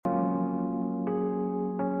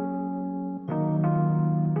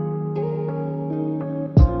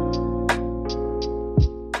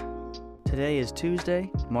Today is Tuesday,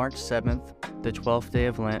 March 7th, the 12th day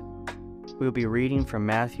of Lent. We will be reading from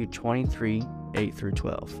Matthew 23, 8 through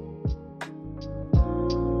 12.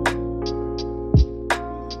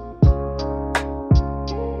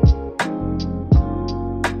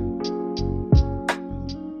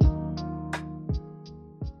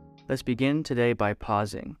 Let's begin today by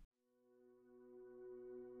pausing.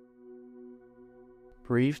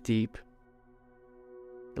 Breathe deep,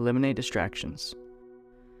 eliminate distractions,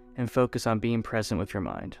 and focus on being present with your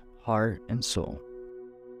mind, heart, and soul.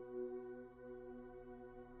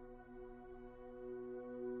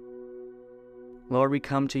 Lord, we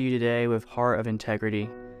come to you today with heart of integrity,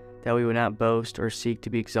 that we would not boast or seek to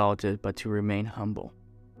be exalted, but to remain humble.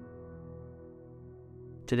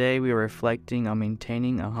 Today we are reflecting on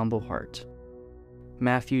maintaining a humble heart.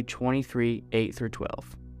 Matthew 23, 8 through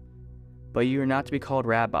 12. But you are not to be called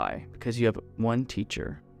rabbi, because you have one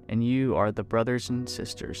teacher, and you are the brothers and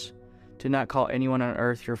sisters. Do not call anyone on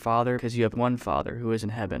earth your father, because you have one Father who is in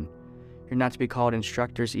heaven. You're not to be called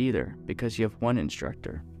instructors either, because you have one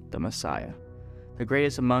instructor, the Messiah. The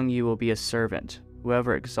greatest among you will be a servant.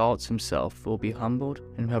 Whoever exalts himself will be humbled,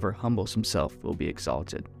 and whoever humbles himself will be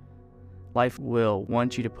exalted. Life will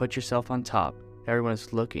want you to put yourself on top. Everyone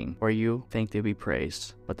is looking where you think they'll be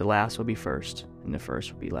praised, but the last will be first, and the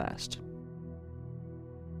first will be last.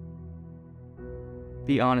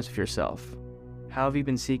 Be honest with yourself. How have you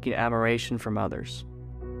been seeking admiration from others?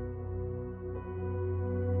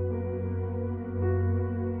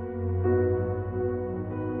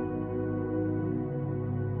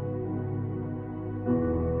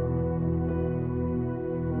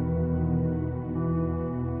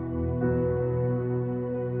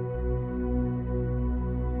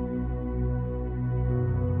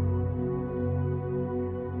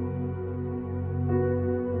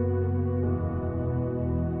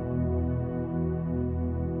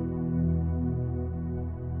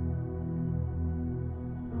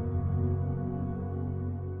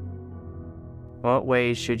 What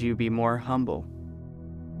ways should you be more humble?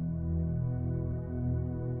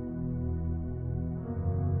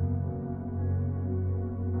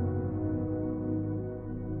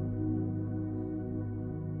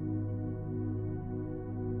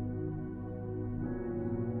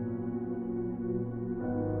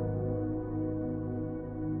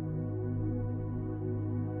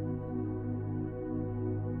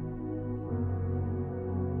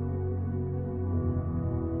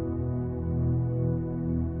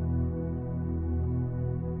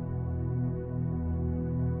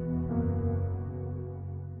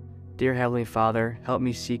 Dear Heavenly Father, help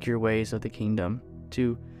me seek your ways of the kingdom,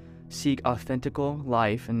 to seek authentical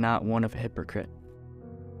life and not one of a hypocrite.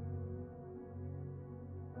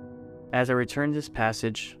 As I return to this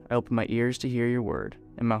passage, I open my ears to hear your word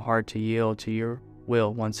and my heart to yield to your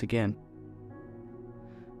will once again.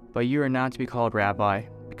 But you are not to be called rabbi,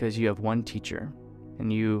 because you have one teacher,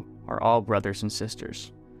 and you are all brothers and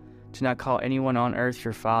sisters. Do not call anyone on earth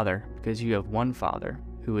your father, because you have one Father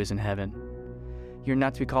who is in heaven. You're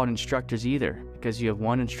not to be called instructors either, because you have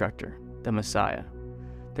one instructor, the Messiah.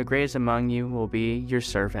 The greatest among you will be your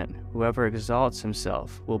servant. Whoever exalts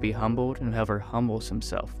himself will be humbled, and whoever humbles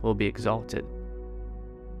himself will be exalted.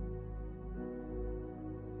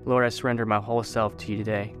 Lord, I surrender my whole self to you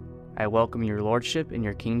today. I welcome your lordship and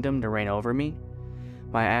your kingdom to reign over me.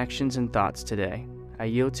 My actions and thoughts today, I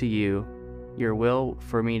yield to you. Your will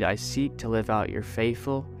for me, I seek to live out your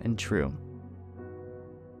faithful and true.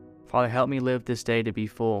 Father, help me live this day to be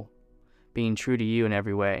full, being true to you in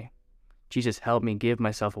every way. Jesus, help me give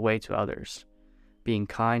myself away to others, being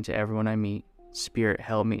kind to everyone I meet. Spirit,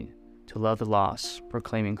 help me to love the lost,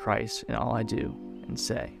 proclaiming Christ in all I do and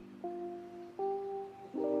say.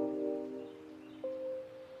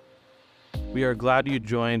 We are glad you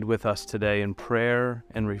joined with us today in prayer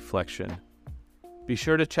and reflection. Be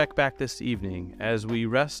sure to check back this evening as we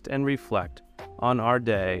rest and reflect on our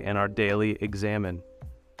day and our daily examine.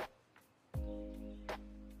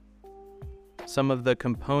 Some of the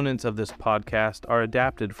components of this podcast are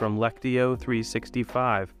adapted from Lectio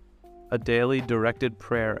 365, a daily directed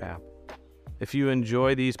prayer app. If you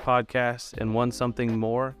enjoy these podcasts and want something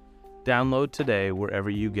more, download today wherever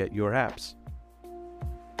you get your apps.